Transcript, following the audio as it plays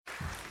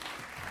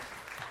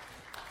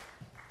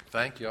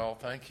Thank you all.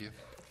 Thank you.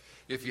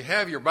 If you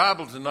have your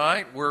Bible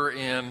tonight, we're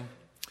in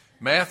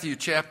Matthew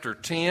chapter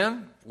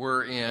 10.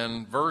 We're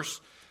in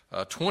verse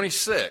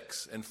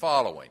 26 and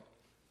following.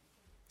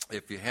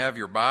 If you have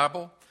your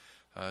Bible,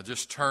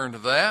 just turn to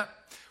that.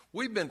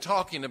 We've been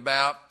talking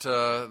about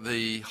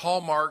the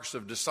hallmarks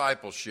of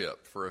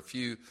discipleship for a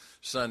few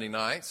Sunday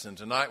nights, and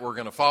tonight we're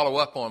going to follow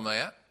up on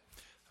that.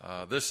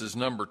 This is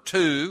number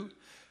 2.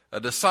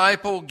 A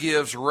disciple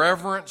gives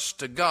reverence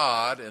to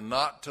God and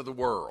not to the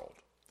world.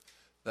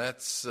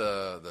 That's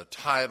the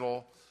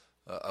title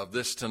of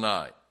this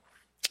tonight.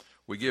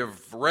 We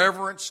give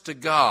reverence to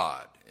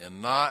God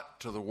and not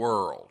to the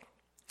world.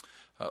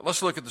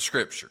 Let's look at the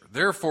scripture.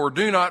 Therefore,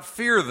 do not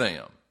fear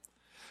them,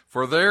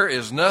 for there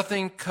is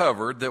nothing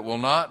covered that will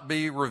not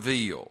be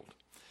revealed,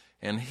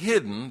 and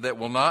hidden that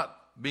will not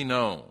be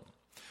known.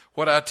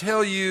 What I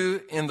tell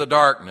you in the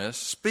darkness,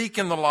 speak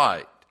in the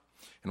light,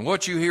 and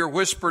what you hear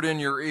whispered in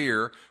your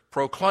ear,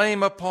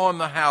 proclaim upon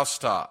the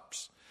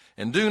housetops.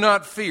 And do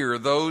not fear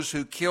those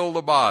who kill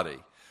the body,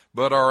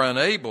 but are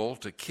unable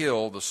to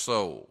kill the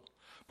soul.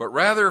 But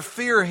rather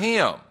fear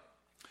him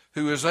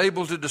who is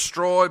able to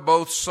destroy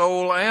both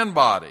soul and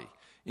body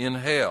in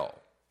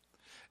hell.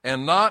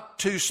 And not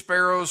 2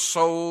 sparrows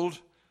sold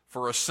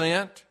for a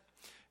cent,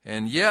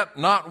 and yet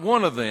not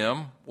one of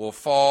them will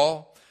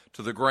fall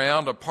to the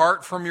ground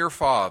apart from your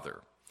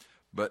Father.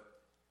 But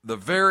the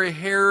very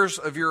hairs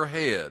of your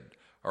head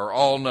are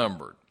all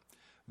numbered.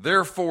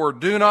 Therefore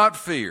do not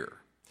fear.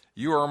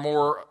 You are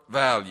more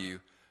value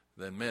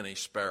than many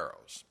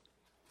sparrows.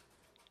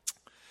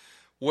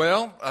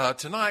 Well,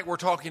 tonight we're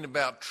talking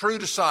about true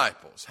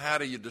disciples. How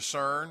do you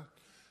discern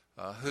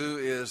who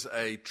is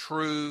a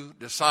true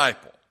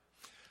disciple?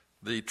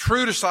 The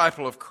true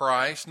disciple of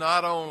Christ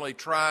not only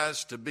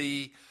tries to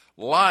be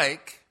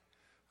like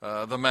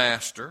the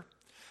Master,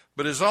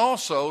 but is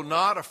also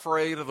not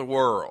afraid of the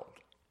world.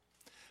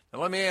 Now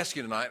let me ask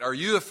you tonight, are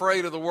you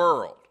afraid of the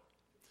world?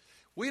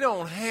 We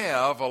don't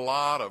have a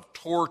lot of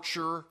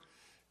torture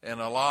and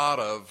a lot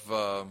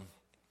of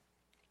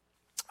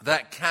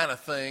that kind of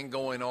thing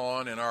going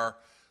on in our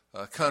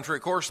country.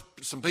 Of course,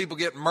 some people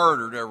get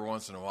murdered every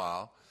once in a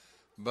while,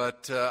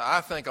 but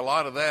I think a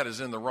lot of that is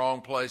in the wrong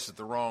place at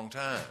the wrong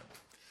time.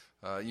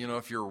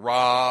 If you're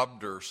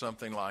robbed or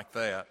something like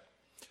that.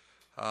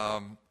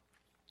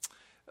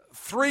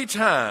 3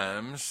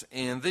 times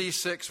in these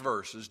 6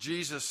 verses,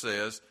 Jesus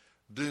says,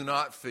 do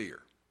not fear.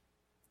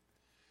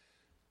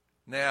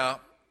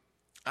 Now,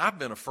 I've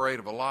been afraid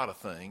of a lot of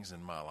things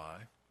in my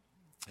life.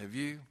 Have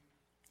you?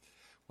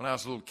 When I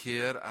was a little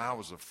kid, I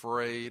was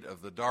afraid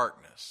of the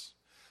darkness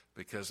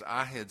because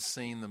I had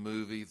seen the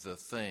movie The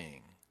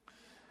Thing.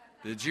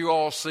 Did you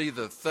all see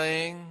The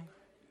Thing?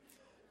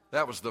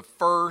 That was the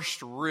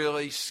first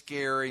really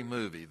scary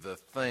movie, The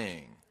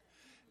Thing.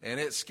 And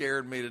it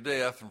scared me to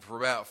death, and for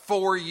about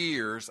 4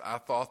 years, I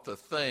thought The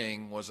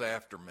Thing was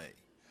after me.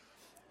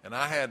 And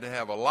I had to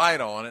have a light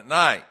on at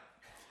night.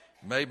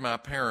 It made my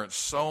parents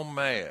so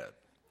mad.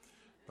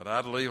 But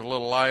I'd leave a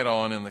little light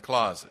on in the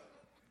closet.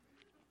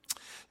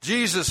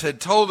 Jesus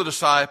had told the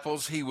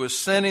disciples he was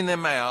sending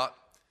them out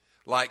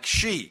like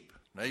sheep.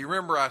 Now, you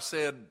remember I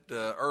said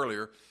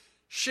earlier,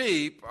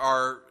 sheep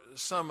are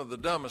some of the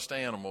dumbest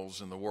animals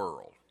in the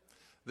world.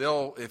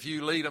 If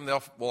you lead them,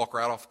 they'll walk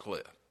right off a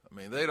cliff. I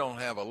mean, they don't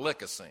have a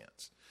lick of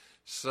sense.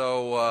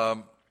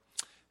 So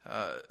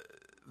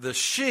the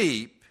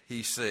sheep,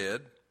 he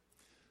said,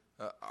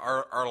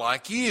 are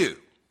like you.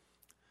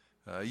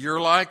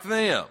 You're like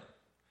them.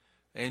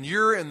 And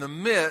you're in the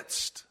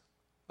midst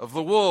of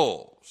the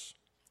wolves.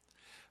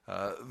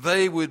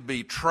 They would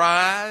be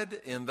tried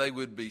and they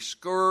would be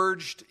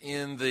scourged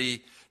in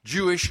the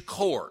Jewish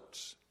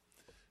courts.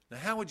 Now,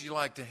 how would you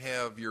like to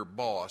have your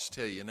boss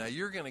tell you, now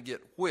you're going to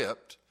get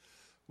whipped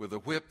with a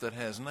whip that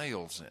has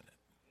nails in it,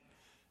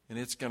 and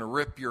it's going to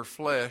rip your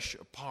flesh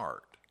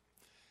apart?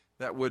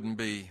 That wouldn't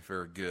be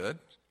very good.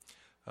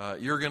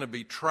 You're going to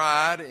be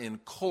tried in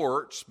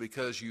courts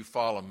because you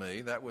follow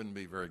me. That wouldn't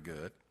be very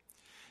good.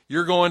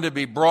 You're going to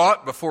be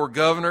brought before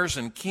governors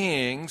and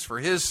kings for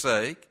his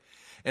sake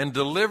and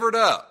delivered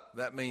up,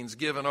 that means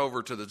given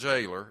over to the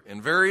jailer,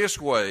 in various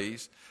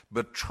ways,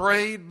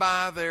 betrayed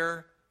by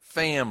their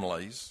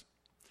families,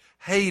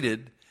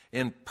 hated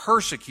and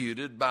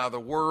persecuted by the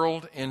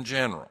world in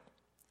general,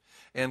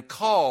 and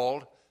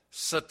called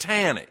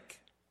satanic.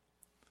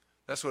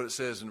 That's what it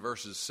says in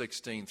verses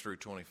 16 through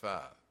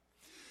 25.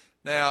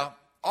 Now,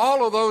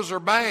 all of those are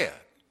bad.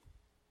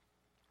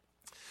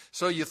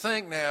 So you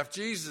think now, if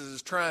Jesus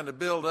is trying to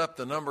build up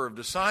the number of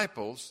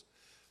disciples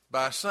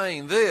by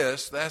saying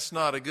this, that's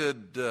not a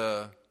good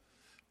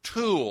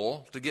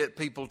tool to get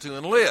people to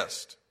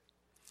enlist,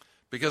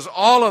 because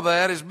all of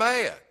that is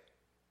bad.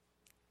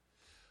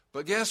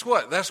 But guess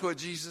what? That's what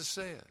Jesus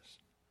says.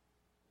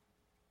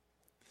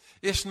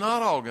 It's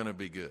not all going to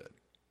be good.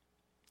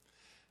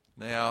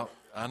 Now,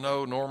 I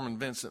know Norman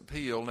Vincent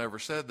Peale never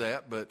said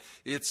that, but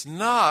it's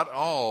not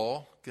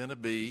all going to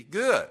be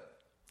good.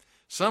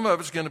 Some of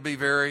it's going to be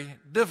very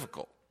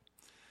difficult.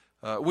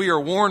 We are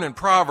warned in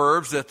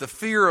Proverbs that the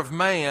fear of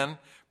man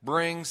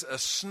brings a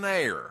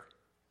snare,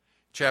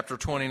 chapter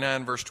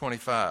 29, verse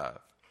 25.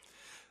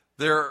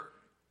 There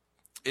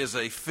is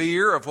a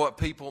fear of what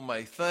people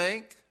may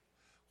think,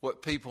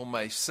 what people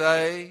may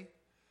say,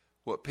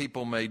 what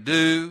people may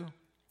do.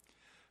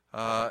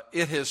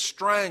 It has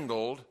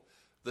strangled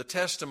the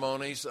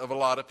testimonies of a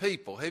lot of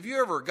people. Have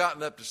you ever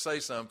gotten up to say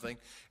something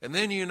and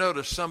then you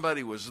noticed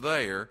somebody was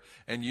there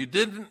and you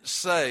didn't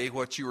say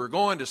what you were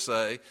going to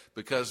say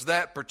because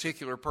that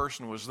particular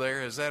person was there?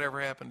 Has that ever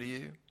happened to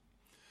you?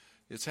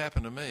 It's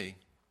happened to me.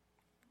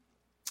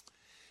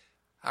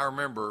 I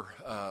remember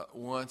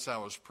once I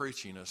was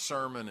preaching a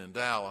sermon in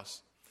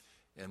Dallas,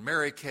 and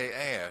Mary Kay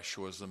Ash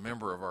was a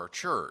member of our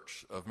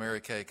church, of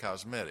Mary Kay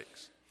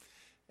Cosmetics.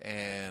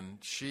 And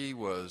she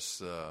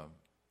was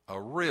a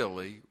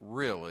really,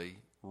 really,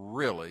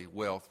 really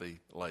wealthy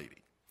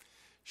lady.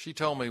 She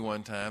told me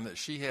one time that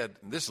she had,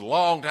 this is a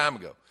long time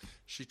ago,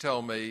 she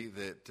told me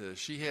that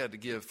she had to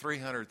give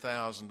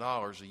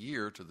 $300,000 a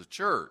year to the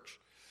church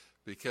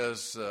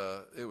because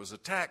it was a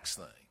tax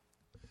thing.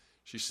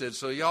 She said,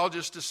 so y'all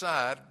just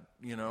decide,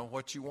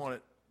 what you want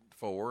it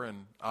for,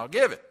 and I'll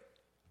give it.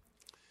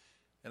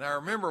 And I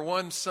remember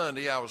one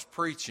Sunday I was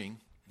preaching,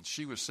 and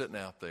she was sitting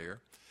out there,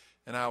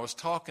 and I was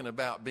talking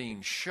about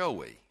being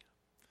showy.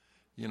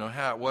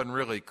 How it wasn't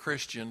really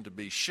Christian to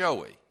be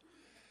showy.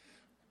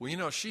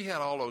 Well, she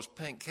had all those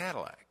pink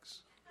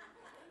Cadillacs.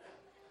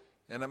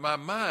 And my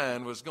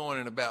mind was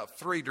going in about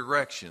 3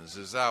 directions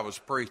as I was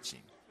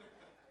preaching.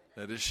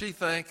 Now, does she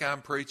think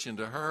I'm preaching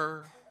to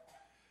her?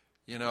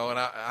 And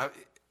I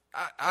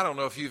don't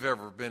know if you've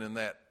ever been in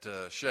that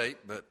shape,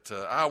 but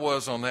I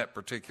was on that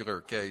particular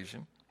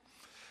occasion.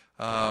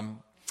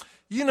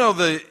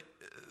 The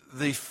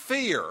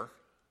fear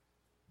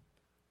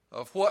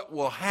of what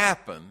will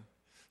happen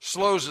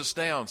slows us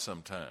down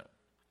sometimes.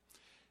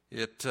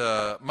 It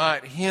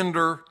might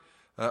hinder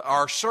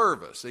our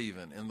service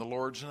even in the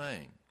Lord's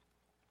name.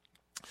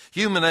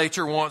 Human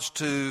nature wants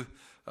to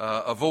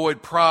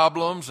avoid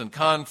problems and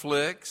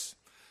conflicts,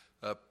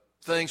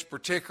 things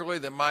particularly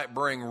that might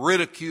bring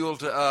ridicule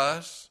to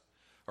us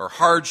or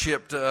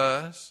hardship to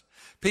us.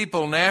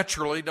 People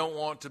naturally don't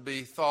want to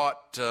be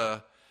thought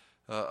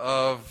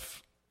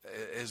of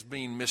as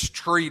being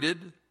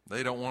mistreated.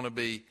 They don't want to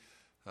be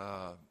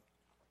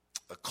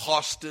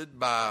accosted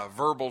by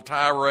verbal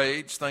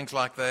tirades, things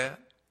like that.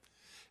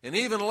 And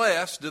even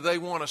less do they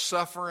want to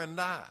suffer and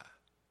die.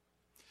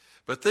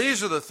 But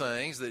these are the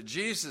things that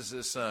Jesus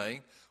is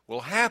saying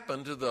will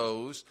happen to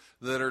those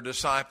that are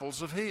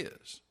disciples of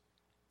His.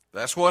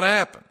 That's what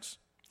happens.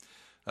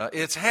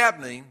 It's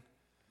happening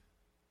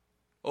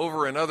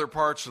over in other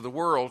parts of the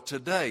world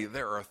today.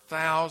 There are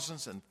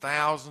thousands and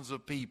thousands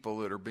of people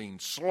that are being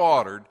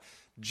slaughtered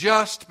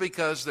just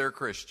because they're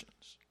Christians.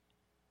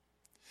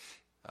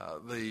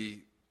 The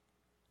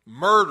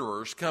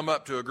murderers come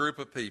up to a group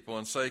of people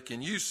and say,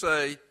 can you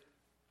say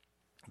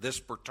this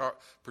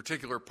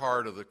particular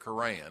part of the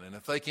Quran? And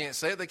if they can't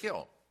say it, they kill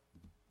them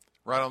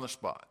right on the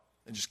spot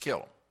and just kill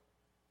them.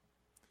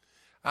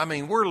 I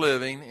mean, we're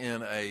living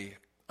in an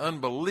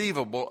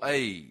unbelievable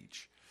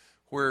age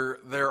where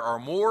there are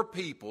more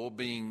people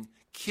being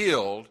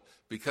killed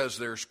because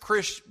they're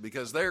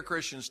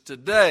Christians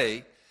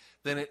today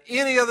than at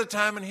any other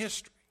time in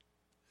history.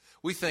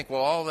 We think,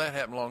 well, all that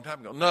happened a long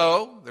time ago.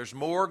 No, there's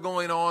more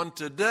going on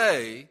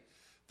today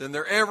than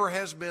there ever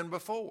has been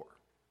before.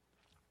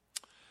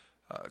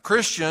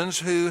 Christians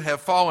who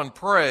have fallen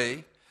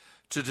prey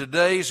to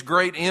today's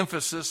great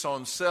emphasis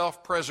on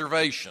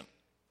self-preservation.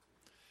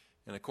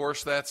 And, of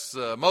course, that's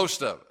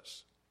most of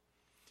us.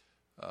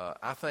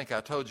 I think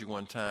I told you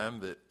one time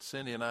that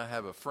Cindy and I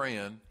have a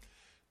friend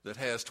that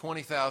has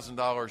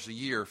 $20,000 a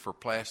year for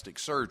plastic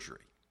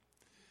surgery.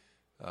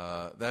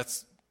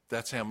 That's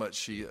how much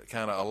she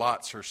kind of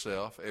allots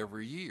herself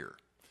every year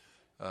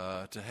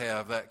to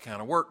have that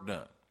kind of work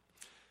done.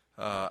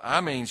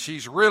 I mean,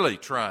 she's really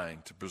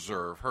trying to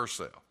preserve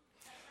herself.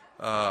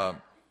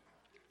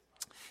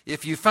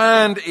 If you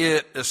find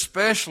it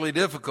especially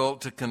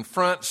difficult to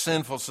confront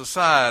sinful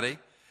society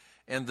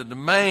and the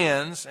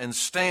demands and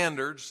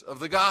standards of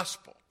the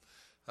gospel,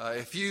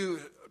 if you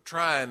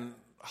try and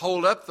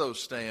hold up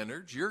those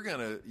standards, you're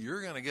gonna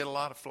get a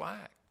lot of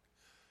flack.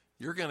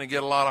 You're going to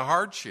get a lot of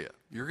hardship.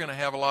 You're going to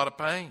have a lot of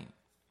pain.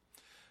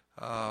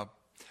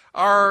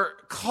 Our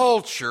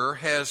culture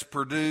has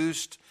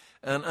produced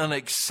an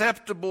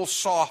unacceptable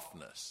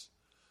softness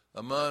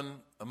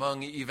among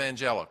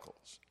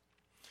evangelicals.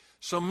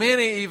 So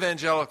many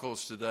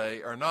evangelicals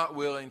today are not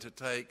willing to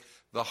take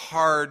the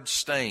hard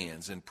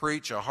stands and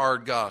preach a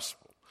hard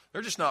gospel.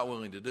 They're just not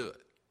willing to do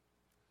it.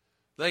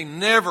 They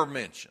never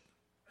mention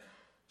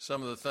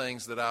some of the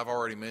things that I've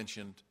already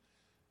mentioned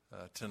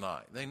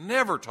tonight. They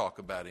never talk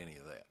about any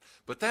of that.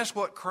 But that's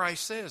what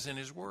Christ says in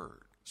His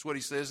Word. That's what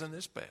He says in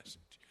this passage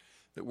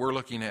that we're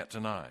looking at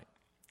tonight.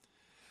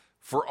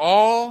 For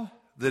all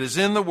that is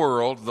in the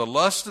world, the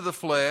lust of the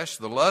flesh,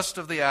 the lust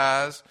of the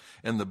eyes,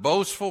 and the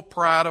boastful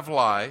pride of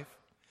life,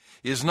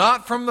 is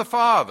not from the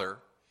Father,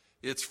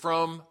 it's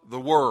from the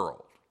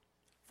world.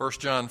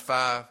 1 John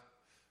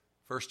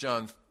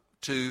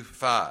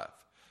 2:5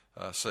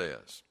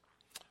 says.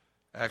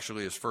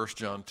 Actually, it's 1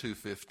 John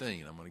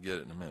 2:15. I'm going to get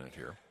it in a minute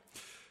here.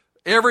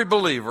 Every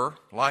believer,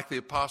 like the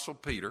Apostle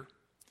Peter,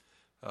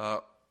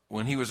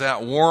 when he was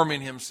out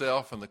warming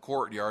himself in the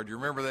courtyard, you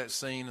remember that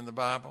scene in the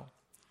Bible?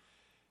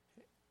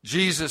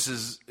 Jesus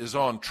is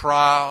on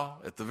trial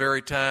at the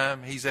very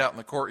time he's out in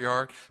the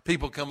courtyard.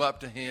 People come up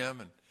to him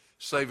and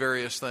say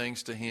various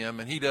things to him,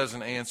 and he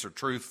doesn't answer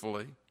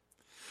truthfully.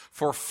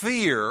 For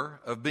fear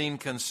of being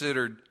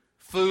considered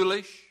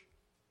foolish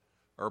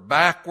or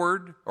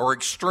backward or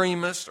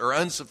extremist or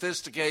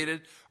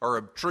unsophisticated or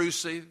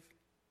obtrusive,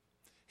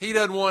 he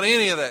doesn't want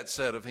any of that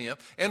said of him.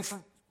 And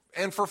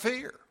for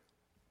fear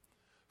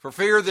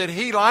that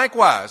he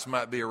likewise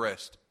might be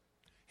arrested.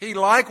 He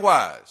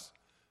likewise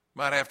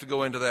might have to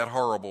go into that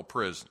horrible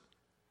prison.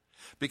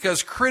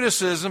 Because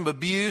criticism,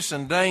 abuse,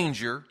 and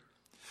danger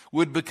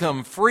would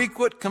become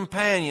frequent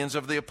companions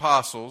of the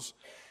apostles,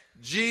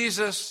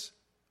 Jesus,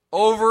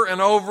 over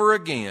and over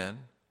again,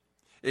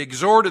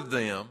 exhorted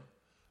them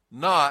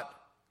not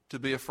to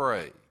be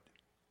afraid.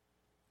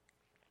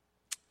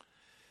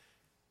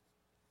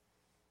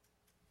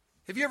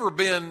 Have you ever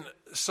been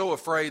so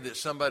afraid that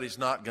somebody's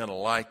not going to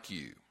like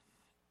you?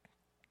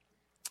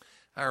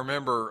 I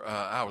remember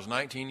I was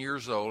 19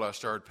 years old. I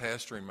started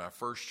pastoring my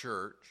first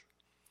church,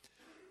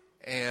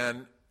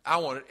 and I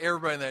wanted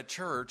everybody in that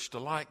church to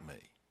like me.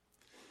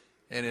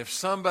 And if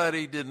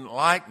somebody didn't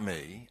like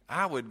me,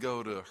 I would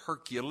go to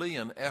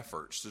Herculean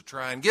efforts to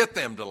try and get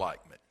them to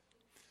like me.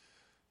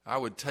 I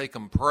would take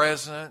them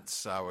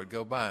presents. I would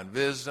go by and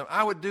visit them.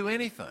 I would do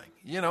anything,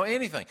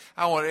 anything.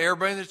 I wanted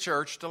everybody in the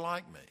church to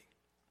like me.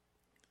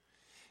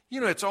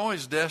 It's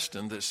always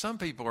destined that some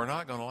people are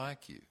not going to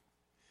like you.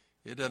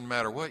 It doesn't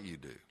matter what you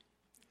do.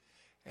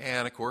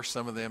 And, of course,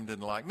 some of them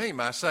didn't like me.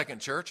 My second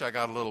church, I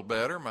got a little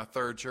better. My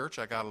third church,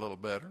 I got a little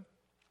better.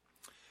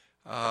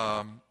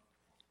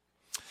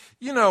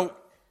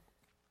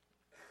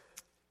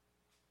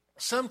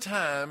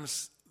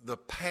 Sometimes the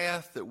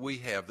path that we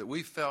have, that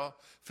we feel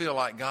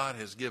like God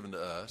has given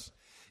to us,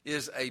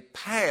 is a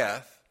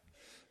path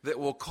that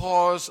will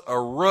cause a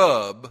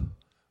rub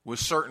with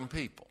certain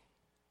people.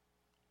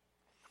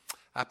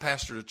 I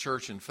pastored a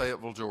church in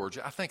Fayetteville,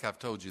 Georgia. I think I've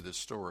told you this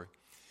story.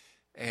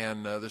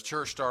 And the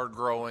church started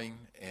growing,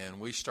 and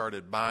we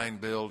started buying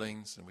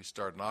buildings, and we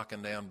started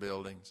knocking down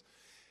buildings.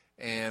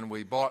 And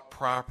we bought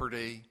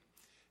property,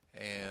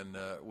 and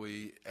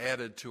we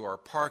added to our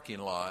parking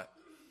lot.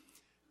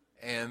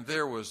 And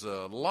there was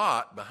a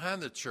lot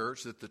behind the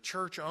church that the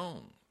church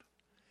owned.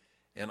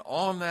 And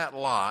on that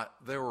lot,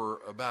 there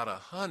were about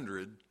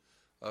 100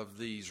 of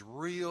these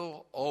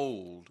real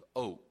old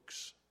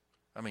oaks.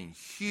 I mean,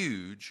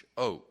 huge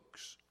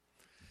oaks.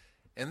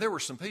 And there were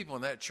some people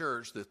in that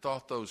church that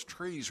thought those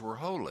trees were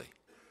holy.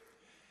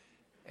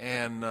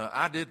 And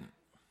I didn't.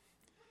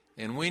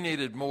 And we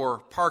needed more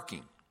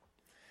parking.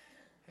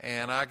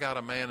 And I got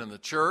a man in the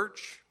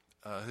church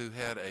who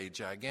had a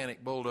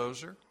gigantic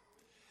bulldozer.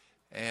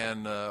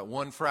 And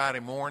one Friday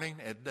morning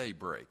at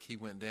daybreak, he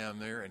went down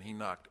there and he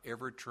knocked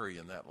every tree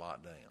in that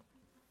lot down.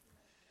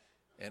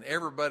 And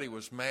everybody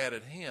was mad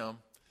at him.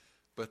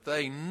 But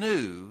they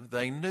knew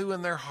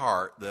in their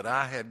heart that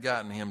I had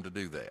gotten him to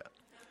do that.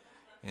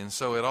 And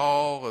so it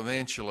all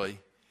eventually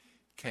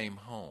came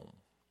home.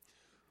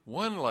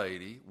 One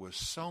lady was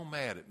so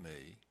mad at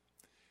me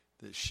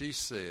that she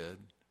said,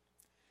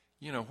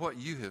 what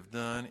you have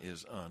done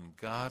is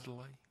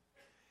ungodly.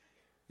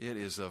 It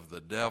is of the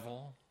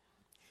devil.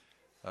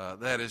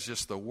 That is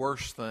just the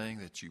worst thing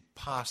that you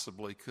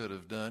possibly could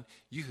have done.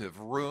 You have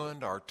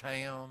ruined our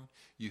town.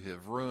 You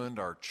have ruined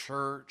our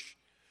church.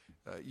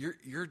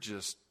 You're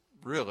just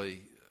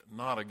really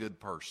not a good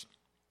person.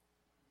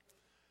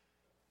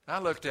 I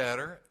looked at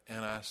her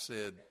and I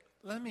said,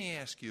 let me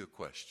ask you a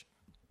question.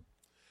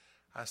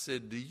 I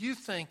said, do you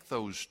think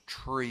those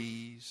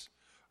trees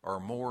are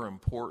more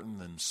important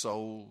than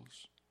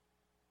souls?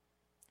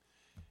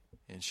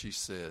 And she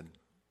said,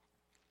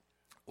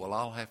 well,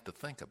 I'll have to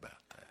think about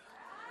that.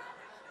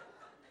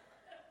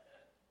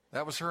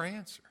 That was her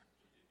answer.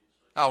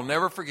 I'll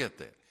never forget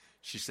that.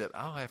 She said,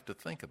 I'll have to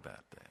think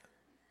about that.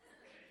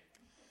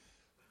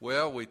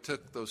 Well, we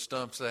took those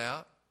stumps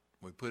out.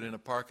 We put in a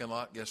parking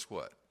lot. Guess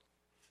what?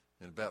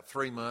 In about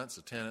 3 months,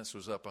 attendance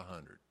was up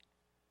 100.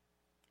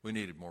 We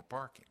needed more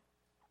parking.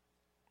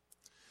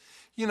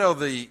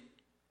 The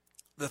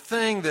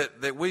thing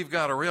that we've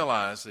got to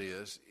realize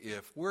is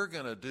if we're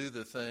going to do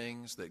the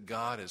things that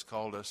God has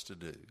called us to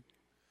do,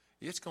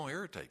 it's going to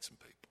irritate some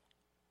people.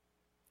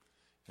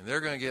 And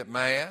they're going to get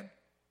mad.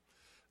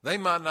 They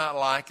might not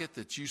like it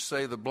that you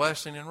say the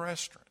blessing in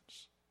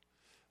restaurants.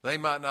 They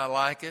might not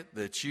like it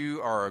that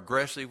you are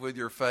aggressive with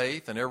your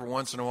faith and every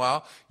once in a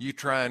while you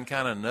try and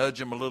kind of nudge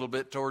them a little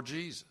bit toward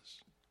Jesus.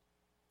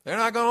 They're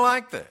not going to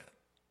like that.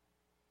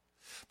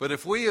 But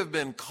if we have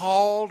been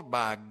called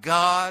by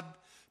God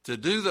to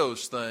do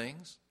those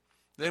things,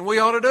 then we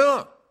ought to do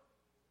them.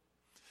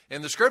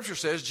 And the scripture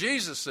says,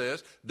 Jesus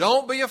says,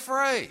 don't be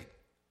afraid.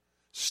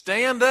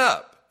 Stand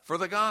up for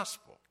the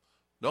gospel.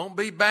 Don't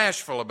be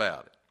bashful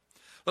about it.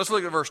 Let's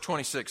look at verse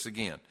 26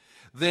 again.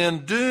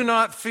 Then do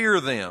not fear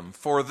them,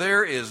 for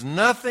there is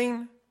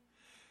nothing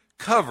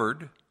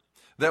covered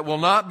that will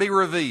not be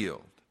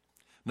revealed,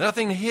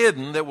 nothing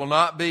hidden that will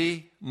not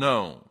be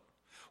known.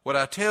 What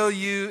I tell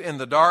you in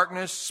the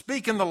darkness,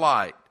 speak in the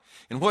light,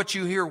 and what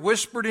you hear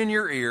whispered in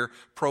your ear,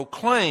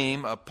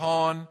 proclaim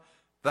upon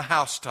the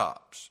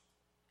housetops.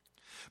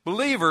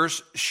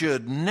 Believers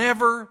should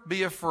never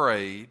be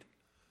afraid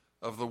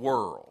of the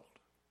world,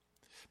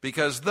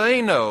 because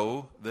they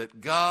know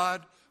that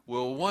God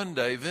will one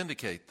day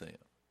vindicate them.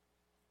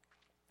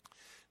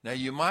 Now,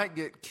 you might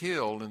get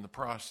killed in the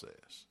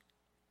process.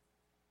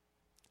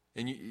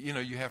 And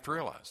you have to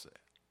realize that.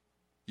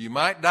 You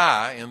might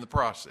die in the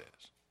process.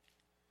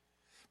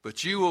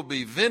 But you will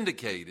be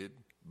vindicated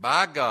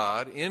by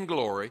God in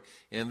glory,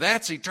 and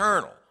that's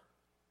eternal.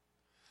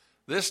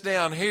 This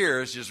down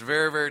here is just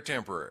very, very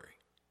temporary.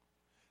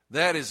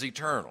 That is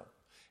eternal.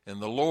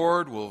 And the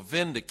Lord will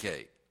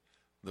vindicate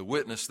the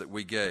witness that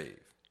we gave.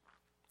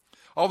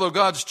 Although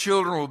God's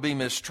children will be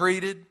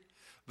mistreated,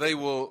 they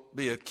will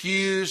be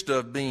accused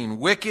of being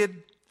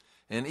wicked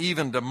and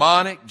even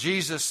demonic,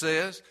 Jesus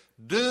says,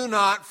 do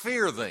not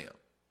fear them.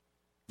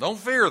 Don't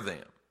fear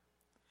them.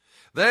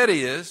 That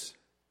is,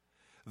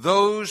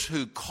 those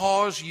who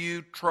cause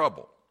you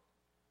trouble.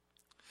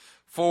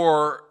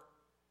 For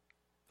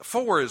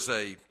is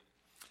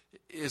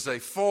a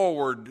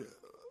forward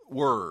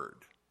word.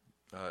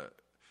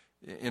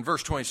 In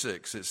verse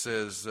 26, it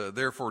says,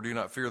 therefore do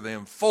not fear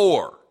them,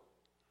 for.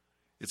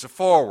 It's a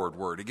forward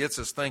word. It gets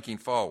us thinking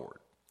forward.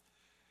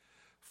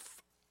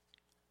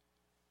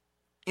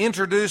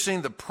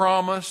 Introducing the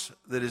promise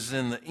that is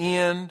in the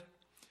end,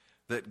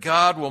 that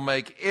God will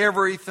make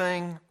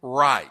everything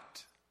right.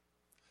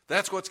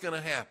 That's what's going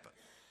to happen.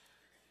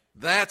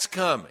 That's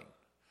coming.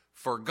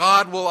 For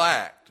God will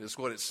act, is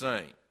what it's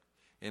saying.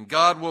 And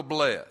God will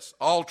bless.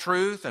 All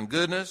truth and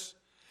goodness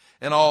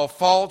and all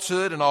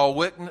falsehood and all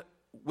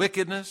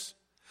wickedness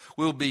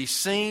will be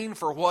seen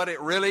for what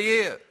it really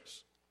is.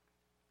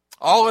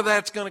 All of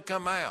that's going to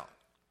come out.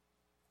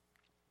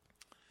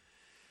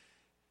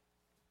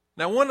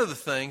 Now, one of the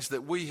things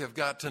that we have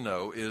got to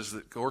know is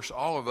that, of course,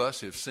 all of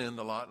us have sinned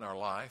a lot in our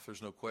life.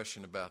 There's no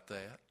question about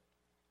that.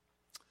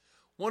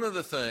 One of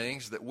the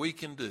things that we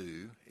can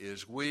do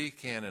is we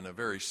can, in a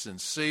very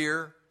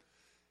sincere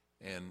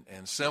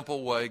and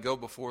simple way, go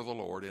before the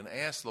Lord and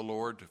ask the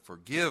Lord to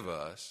forgive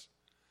us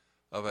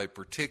of a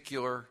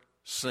particular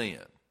sin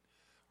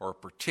or a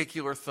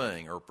particular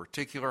thing or a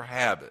particular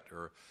habit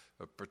or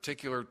a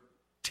particular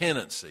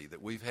tendency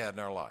that we've had in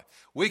our life.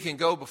 We can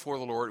go before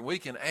the Lord and we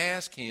can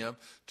ask Him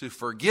to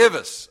forgive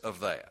us of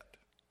that.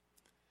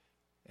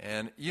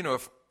 And,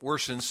 if we're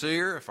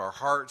sincere, if our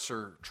hearts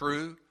are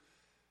true,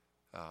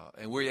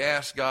 and we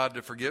ask God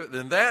to forgive it,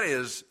 then that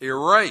is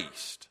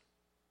erased.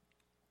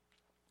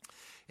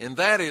 And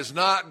that is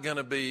not going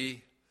to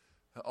be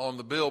on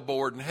the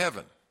billboard in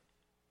heaven,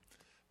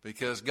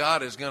 because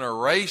God is going to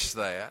erase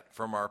that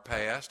from our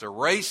past,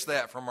 erase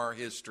that from our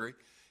history,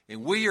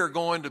 and we are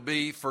going to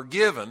be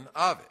forgiven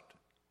of it.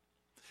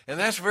 And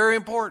that's very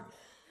important.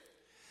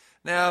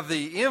 Now,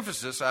 the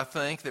emphasis, I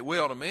think, that we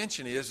ought to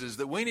mention is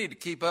that we need to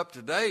keep up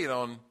to date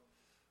on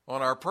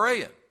our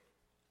praying.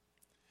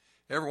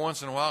 Every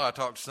once in a while I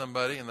talk to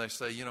somebody and they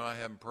say, I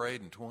haven't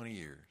prayed in 20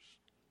 years.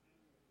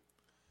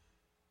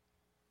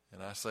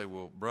 And I say,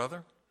 well,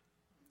 brother,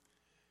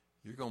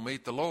 you're going to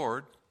meet the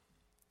Lord,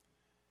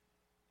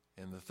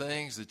 and the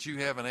things that you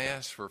haven't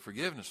asked for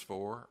forgiveness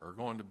for are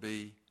going to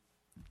be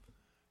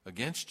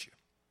against you.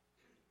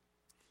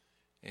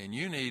 And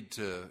you need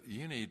to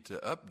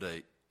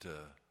update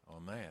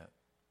on that.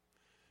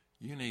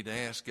 You need to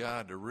ask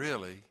God to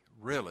really,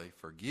 really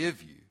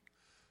forgive you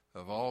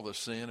of all the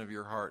sin of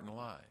your heart and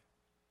life.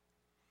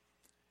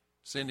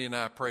 Cindy and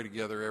I pray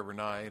together every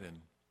night,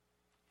 and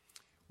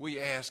we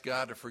ask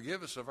God to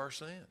forgive us of our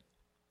sin,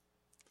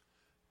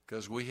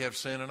 because we have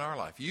sin in our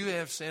life. You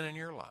have sin in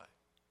your life.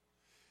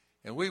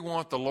 And we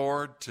want the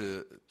Lord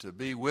to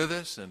be with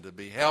us and to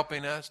be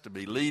helping us, to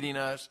be leading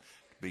us,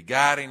 to be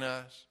guiding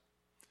us.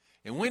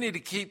 And we need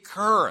to keep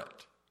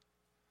current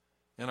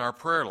in our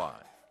prayer life.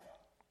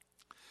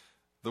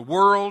 The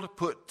world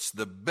puts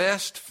the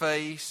best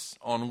face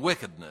on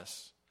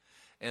wickedness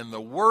and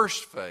the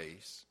worst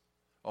face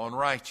on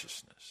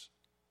righteousness.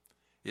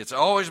 It's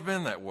always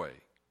been that way.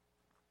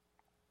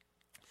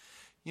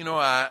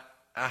 I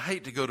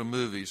hate to go to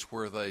movies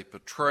where they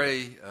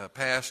portray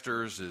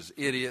pastors as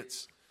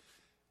idiots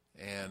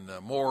and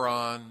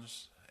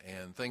morons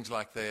and things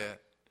like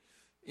that,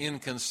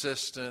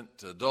 inconsistent,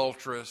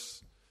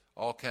 adulterous,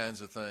 all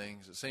kinds of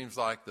things. It seems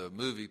like the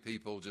movie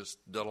people just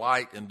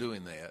delight in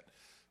doing that,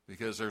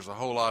 because there's a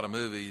whole lot of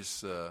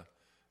movies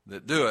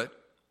that do it.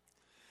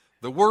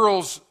 The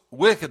world's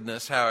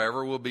wickedness,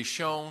 however, will be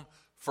shown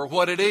for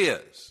what it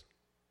is.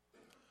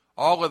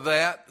 All of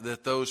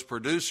that those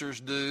producers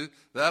do,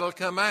 that'll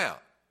come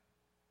out.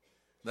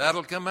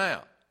 That'll come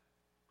out.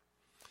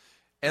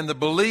 And the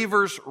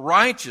believer's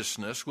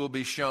righteousness will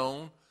be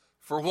shown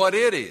for what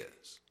it is.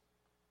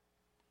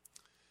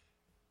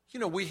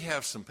 We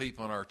have some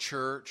people in our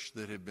church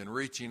that have been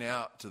reaching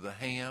out to the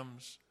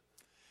hams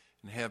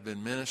and have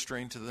been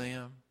ministering to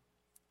them.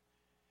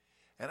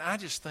 And I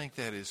just think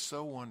that is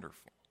so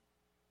wonderful.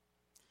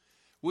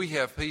 We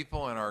have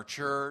people in our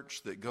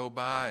church that go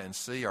by and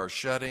see our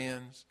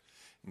shut-ins,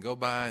 and go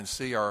by and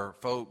see our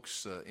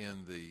folks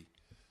in the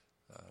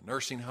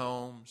nursing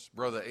homes.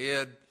 Brother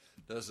Ed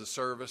does a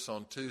service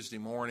on Tuesday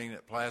morning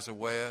at Plaza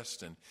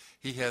West, and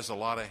he has a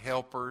lot of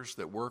helpers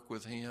that work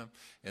with him,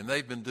 and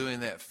they've been doing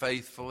that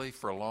faithfully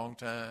for a long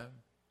time.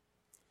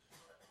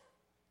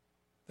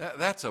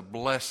 That's a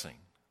blessing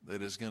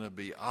that is going to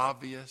be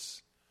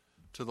obvious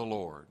to the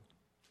Lord,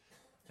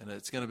 and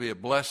it's going to be a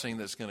blessing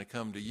that's going to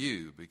come to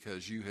you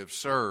because you have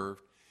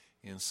served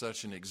in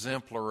such an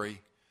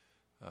exemplary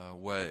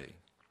way.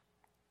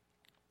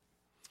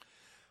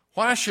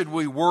 Why should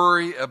we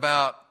worry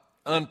about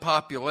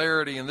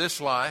unpopularity in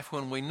this life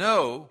when we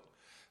know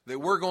that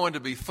we're going to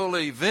be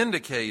fully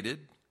vindicated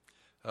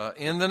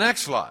in the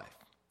next life?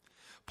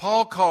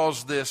 Paul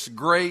calls this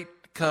great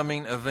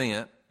coming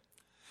event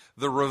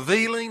the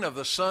revealing of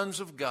the sons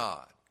of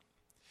God.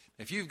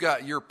 If you've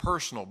got your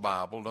personal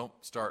Bible, don't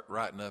start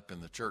writing up in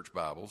the church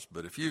Bibles,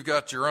 but if you've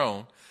got your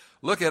own,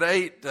 look at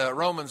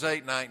Romans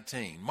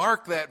 8:19.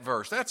 Mark that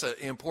verse. That's an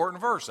important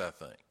verse, I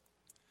think.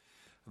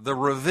 The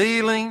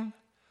revealing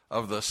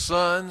of the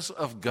sons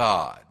of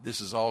God. This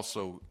is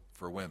also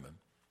for women.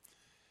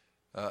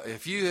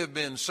 If you have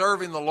been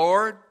serving the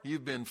Lord,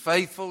 you've been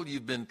faithful,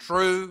 you've been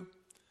true,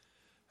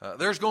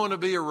 there's going to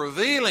be a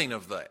revealing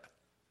of that.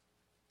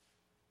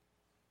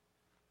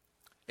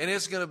 And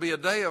it's going to be a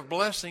day of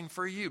blessing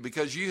for you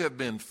because you have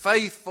been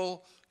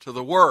faithful to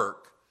the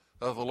work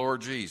of the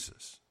Lord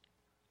Jesus.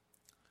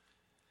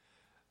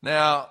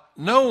 Now,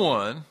 no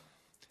one,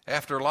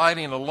 after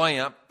lighting a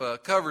lamp,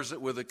 covers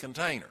it with a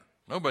container.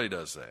 Nobody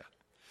does that.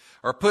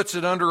 Or puts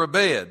it under a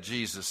bed,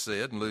 Jesus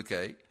said in Luke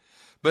 8.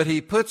 But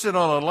he puts it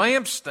on a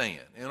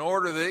lampstand in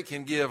order that it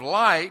can give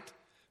light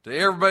to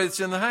everybody that's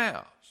in the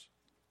house.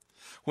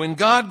 When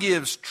God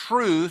gives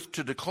truth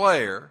to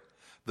declare,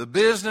 the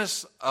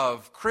business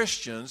of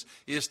Christians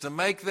is to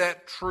make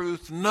that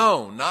truth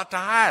known, not to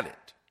hide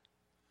it.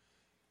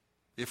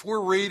 If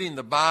we're reading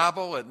the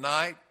Bible at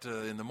night,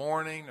 in the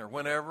morning, or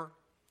whenever,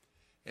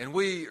 and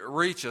we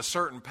reach a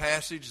certain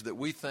passage that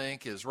we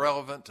think is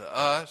relevant to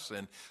us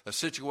and a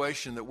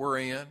situation that we're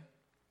in,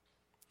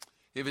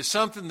 if it's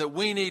something that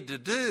we need to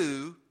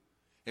do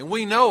and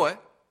we know it,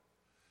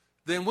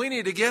 then we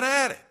need to get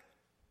at it.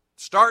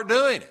 Start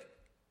doing it.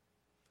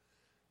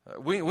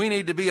 We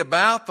need to be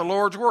about the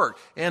Lord's work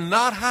and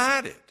not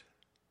hide it.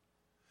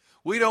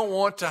 We don't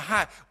want to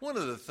hide. One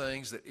of the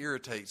things that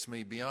irritates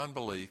me beyond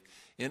belief,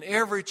 in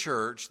every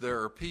church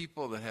there are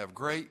people that have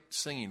great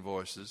singing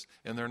voices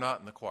and they're not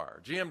in the choir.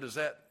 Jim, does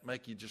that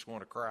make you just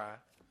want to cry?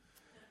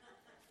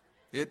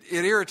 It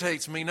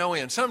irritates me no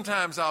end.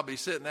 Sometimes I'll be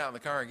sitting out in the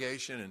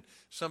congregation and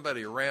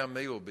somebody around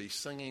me will be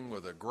singing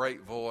with a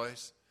great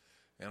voice,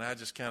 and I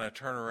just kind of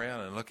turn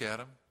around and look at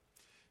them.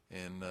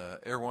 And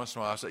every once in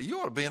a while I say, you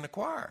ought to be in the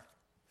choir.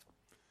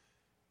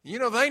 You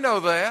know, they know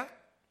that.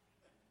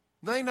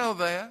 They know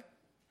that.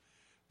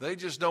 They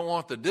just don't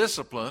want the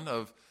discipline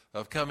of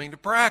coming to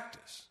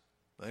practice.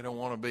 They don't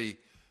want to be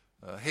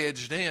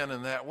hedged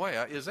in that way.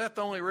 Is that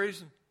the only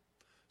reason?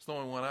 It's the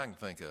only one I can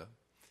think of.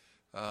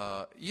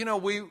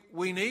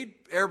 We need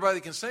everybody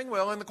that can sing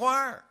well in the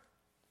choir.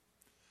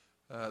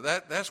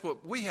 That's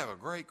what we have, a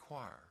great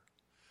choir.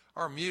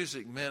 Our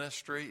music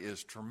ministry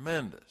is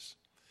tremendous.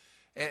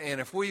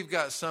 And if we've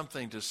got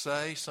something to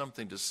say,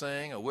 something to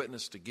sing, a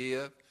witness to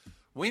give,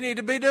 we need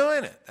to be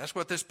doing it. That's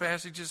what this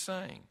passage is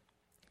saying.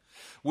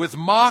 With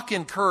mock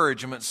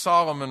encouragement,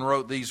 Solomon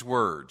wrote these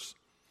words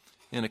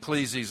in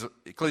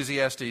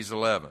Ecclesiastes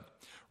 11.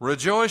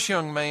 Rejoice,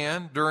 young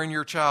man, during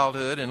your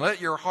childhood, and let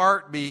your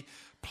heart be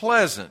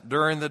pleasant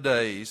during the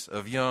days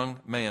of young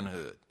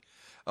manhood.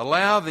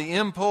 Allow the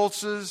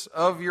impulses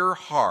of your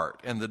heart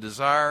and the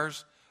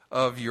desires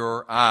of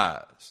your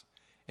eyes.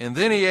 And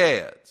then he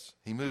adds,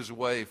 he moves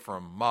away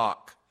from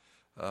mock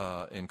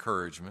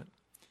encouragement,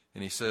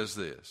 and he says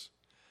this,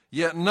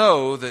 yet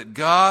know that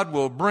God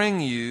will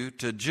bring you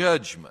to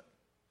judgment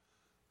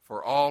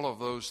for all of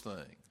those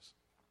things,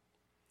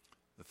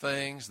 the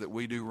things that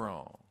we do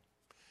wrong.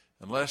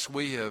 Unless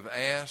we have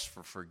asked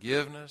for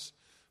forgiveness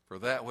for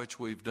that which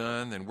we've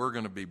done, then we're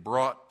going to be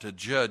brought to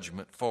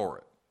judgment for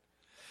it.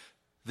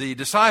 The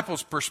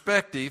disciples'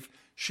 perspective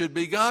should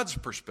be God's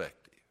perspective.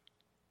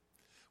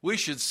 We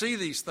should see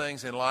these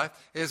things in life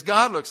as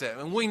God looks at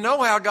them. And we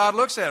know how God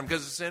looks at them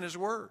because it's in His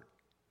Word.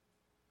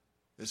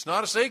 It's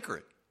not a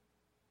secret.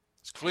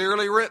 It's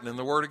clearly written in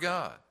the Word of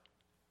God.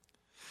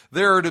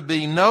 There are to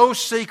be no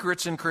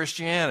secrets in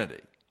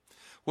Christianity.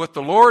 What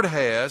the Lord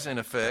has, in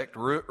effect,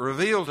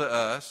 revealed to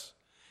us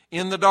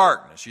in the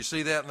darkness. You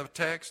see that in the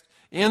text?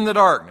 In the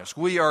darkness.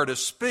 We are to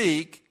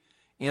speak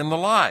in the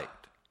light.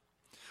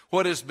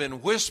 What has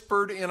been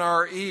whispered in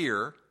our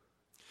ear,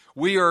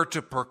 we are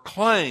to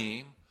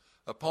proclaim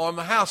upon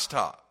the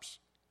housetops.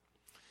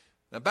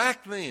 Now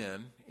back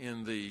then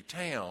in the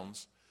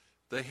towns,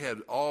 they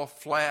had all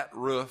flat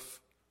roof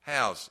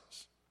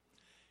houses.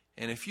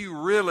 And if you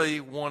really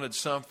wanted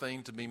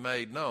something to be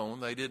made known,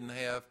 they didn't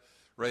have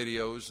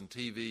radios and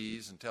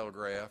TVs and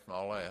telegraph and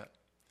all that.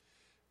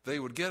 They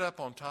would get up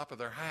on top of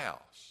their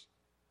house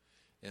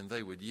and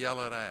they would yell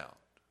it out.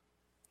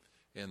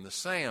 And the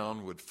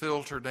sound would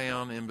filter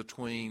down in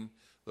between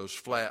those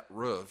flat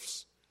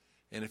roofs.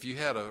 And if you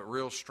had a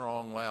real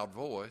strong, loud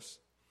voice,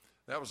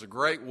 that was a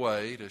great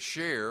way to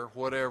share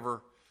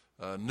whatever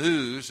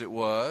news it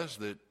was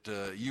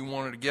that you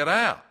wanted to get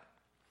out.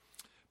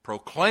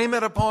 Proclaim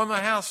it upon the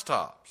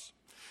housetops.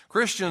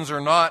 Christians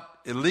are not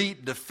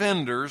elite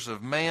defenders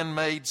of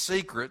man-made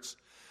secrets,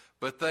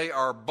 but they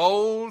are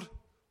bold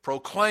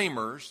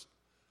proclaimers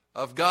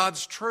of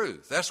God's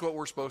truth. That's what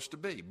we're supposed to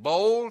be.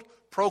 Bold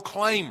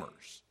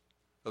proclaimers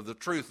of the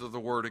truth of the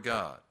Word of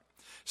God.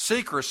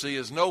 Secrecy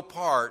is no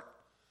part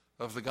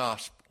of the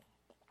gospel.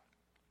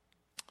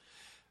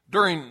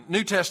 During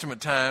New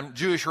Testament time,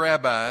 Jewish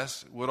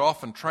rabbis would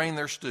often train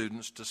their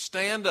students to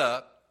stand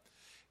up,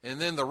 and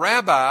then the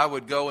rabbi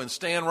would go and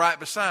stand right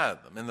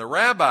beside them. And the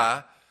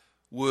rabbi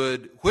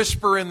would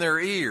whisper in their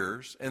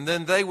ears, and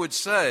then they would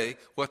say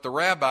what the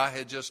rabbi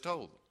had just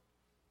told them.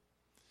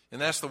 And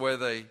that's the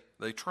way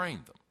they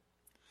trained them.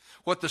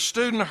 What the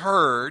student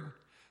heard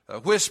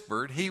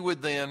whispered, he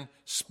would then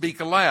speak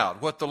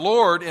aloud. What the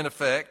Lord, in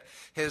effect,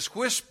 has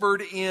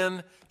whispered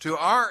in to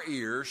our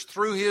ears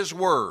through His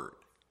Word.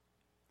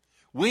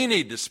 We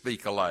need to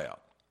speak aloud.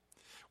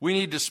 We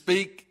need to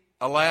speak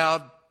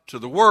aloud to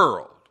the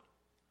world,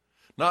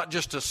 not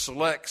just a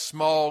select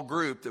small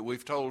group that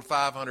we've told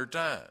 500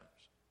 times.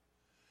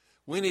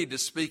 We need to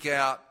speak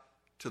out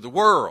to the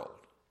world,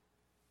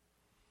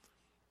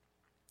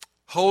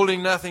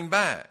 holding nothing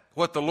back.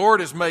 What the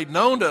Lord has made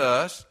known to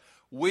us,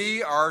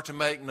 we are to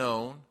make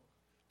known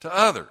to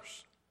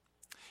others.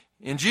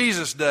 In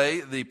Jesus'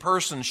 day, the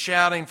person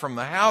shouting from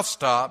the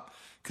housetop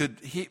could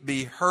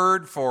be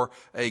heard for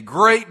a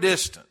great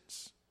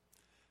distance.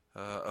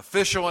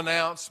 Official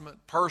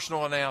announcement,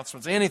 personal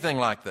announcements, anything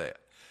like that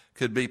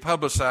could be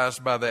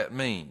publicized by that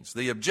means.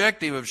 The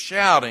objective of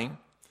shouting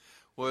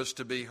was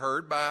to be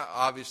heard by,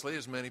 obviously,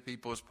 as many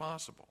people as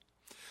possible.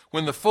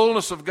 When the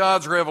fullness of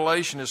God's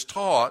revelation is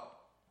taught,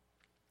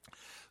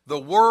 the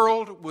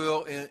world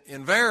will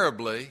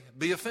invariably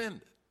be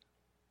offended.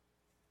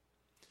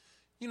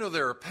 You know,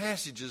 there are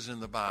passages in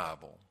the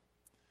Bible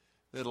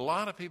that a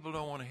lot of people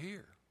don't want to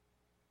hear.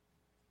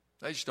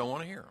 They just don't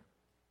want to hear them.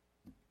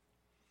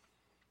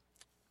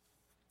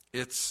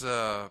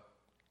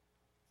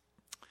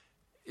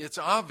 It's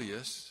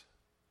obvious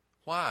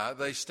why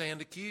they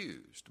stand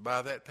accused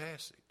by that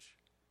passage.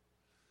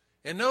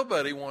 And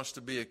nobody wants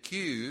to be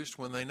accused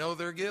when they know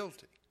they're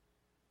guilty.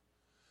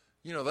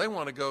 You know, they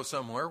want to go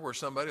somewhere where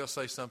somebody will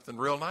say something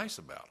real nice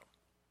about them.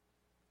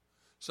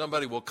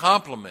 Somebody will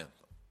compliment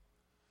them.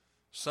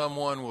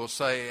 Someone will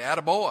say,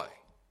 attaboy,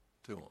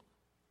 to them.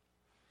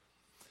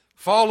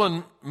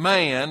 Fallen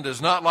man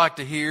does not like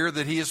to hear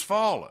that he is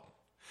fallen.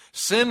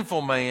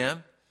 Sinful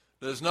man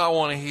does not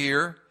want to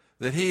hear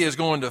that he is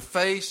going to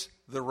face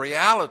the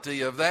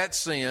reality of that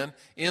sin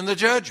in the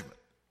judgment.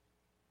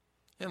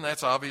 And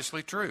that's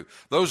obviously true.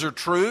 Those are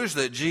truths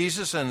that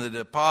Jesus and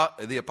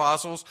the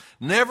apostles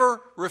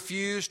never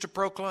refused to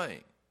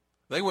proclaim.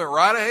 They went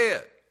right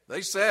ahead.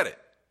 They said it.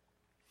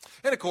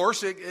 And of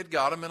course, it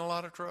got them in a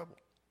lot of trouble.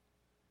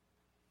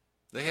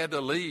 They had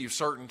to leave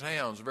certain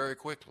towns very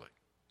quickly.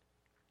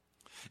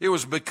 It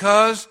was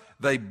because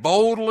they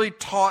boldly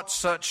taught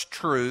such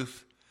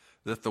truth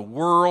that the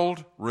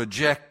world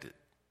rejected,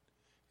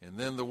 and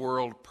then the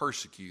world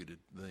persecuted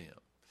them.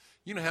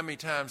 You know how many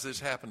times this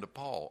happened to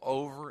Paul?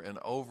 Over and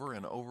over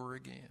and over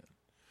again.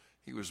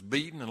 He was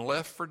beaten and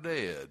left for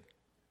dead.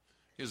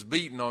 He was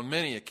beaten on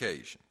many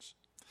occasions.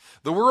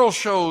 The world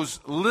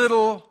shows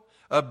little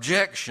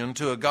objection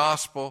to a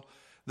gospel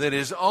that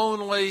is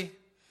only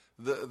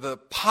the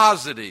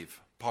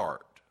positive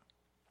part.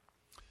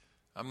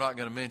 I'm not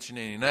going to mention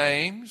any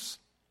names,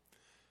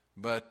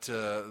 but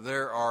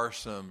there are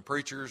some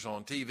preachers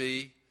on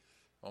TV,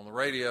 on the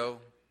radio,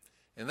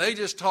 and they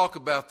just talk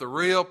about the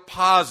real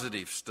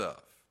positive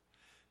stuff.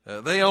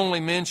 They only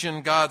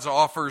mention God's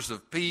offers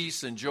of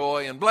peace and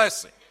joy and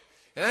blessing.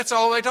 And that's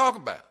all they talk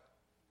about.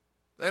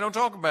 They don't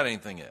talk about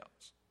anything else.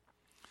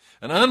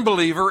 An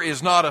unbeliever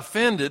is not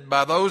offended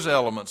by those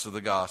elements of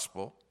the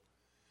gospel.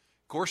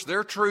 Of course,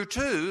 they're true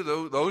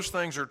too. Those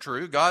things are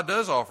true. God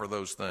does offer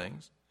those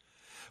things.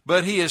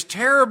 But he is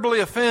terribly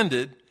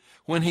offended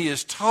when he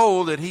is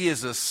told that he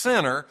is a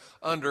sinner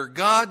under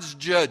God's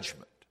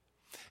judgment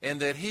and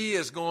that he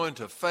is going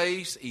to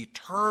face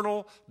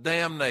eternal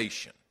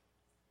damnation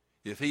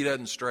if he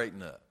doesn't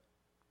straighten up.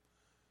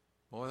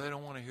 Boy, they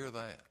don't want to hear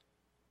that.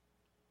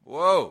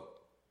 Whoa.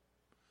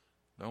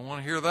 Don't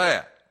want to hear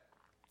that.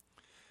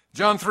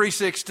 John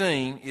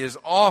 3:16 is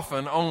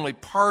often only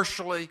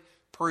partially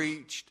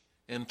preached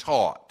and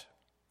taught.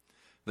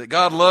 That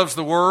God loves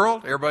the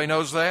world, everybody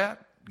knows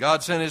that.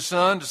 God sent His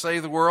Son to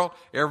save the world,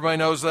 everybody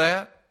knows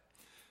that.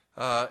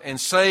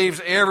 And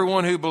saves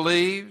everyone who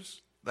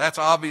believes, that's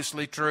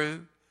obviously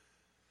true.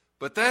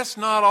 But that's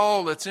not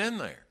all that's in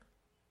there.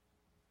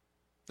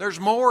 There's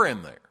more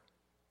in there.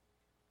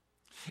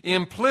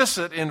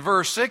 Implicit in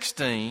verse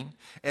 16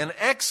 and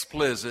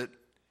explicit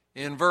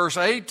in verse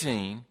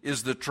 18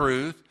 is the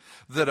truth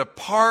that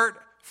apart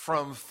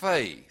from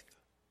faith,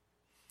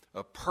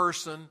 a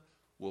person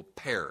will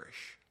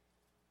perish.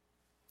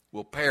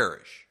 Will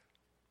perish.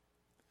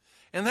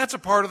 And that's a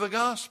part of the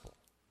gospel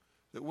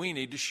that we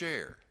need to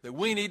share, that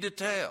we need to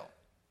tell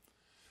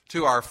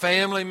to our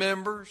family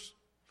members,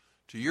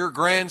 to your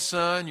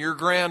grandson, your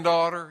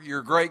granddaughter,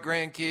 your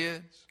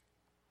great-grandkids.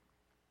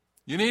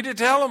 You need to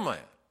tell them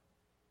that.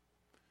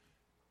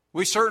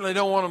 We certainly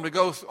don't want them to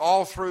go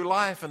all through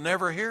life and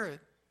never hear it.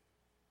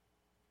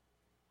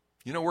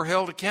 You know, we're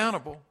held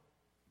accountable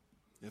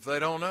if they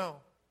don't know.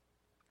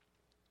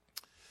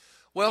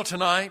 Well,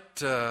 tonight,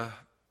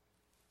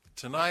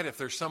 if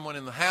there's someone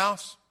in the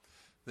house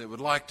that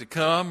would like to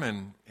come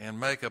and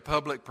make a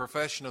public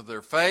profession of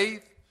their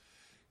faith,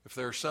 if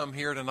there are some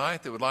here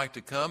tonight that would like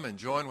to come and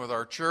join with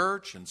our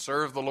church and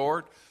serve the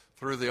Lord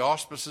through the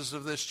auspices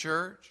of this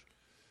church,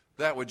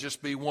 that would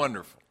just be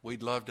wonderful.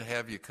 We'd love to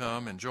have you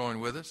come and join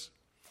with us.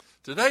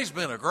 Today's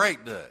been a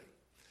great day.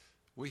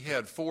 We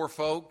had 4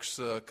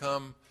 folks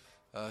come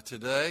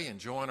today and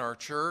join our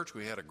church.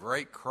 We had a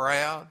great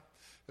crowd.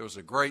 There was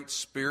a great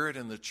spirit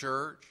in the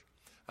church.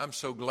 I'm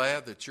so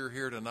glad that you're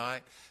here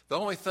tonight. The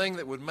only thing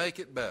that would make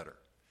it better,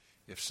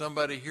 if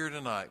somebody here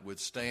tonight would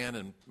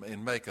stand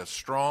and make a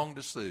strong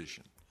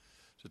decision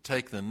to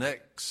take the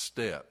next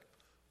step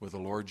with the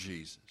Lord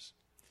Jesus.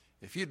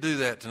 If you do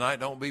that tonight,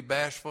 don't be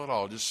bashful at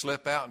all. Just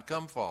slip out and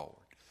come forward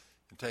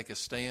and take a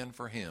stand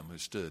for Him who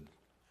stood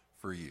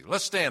for you.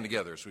 Let's stand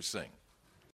together as we sing.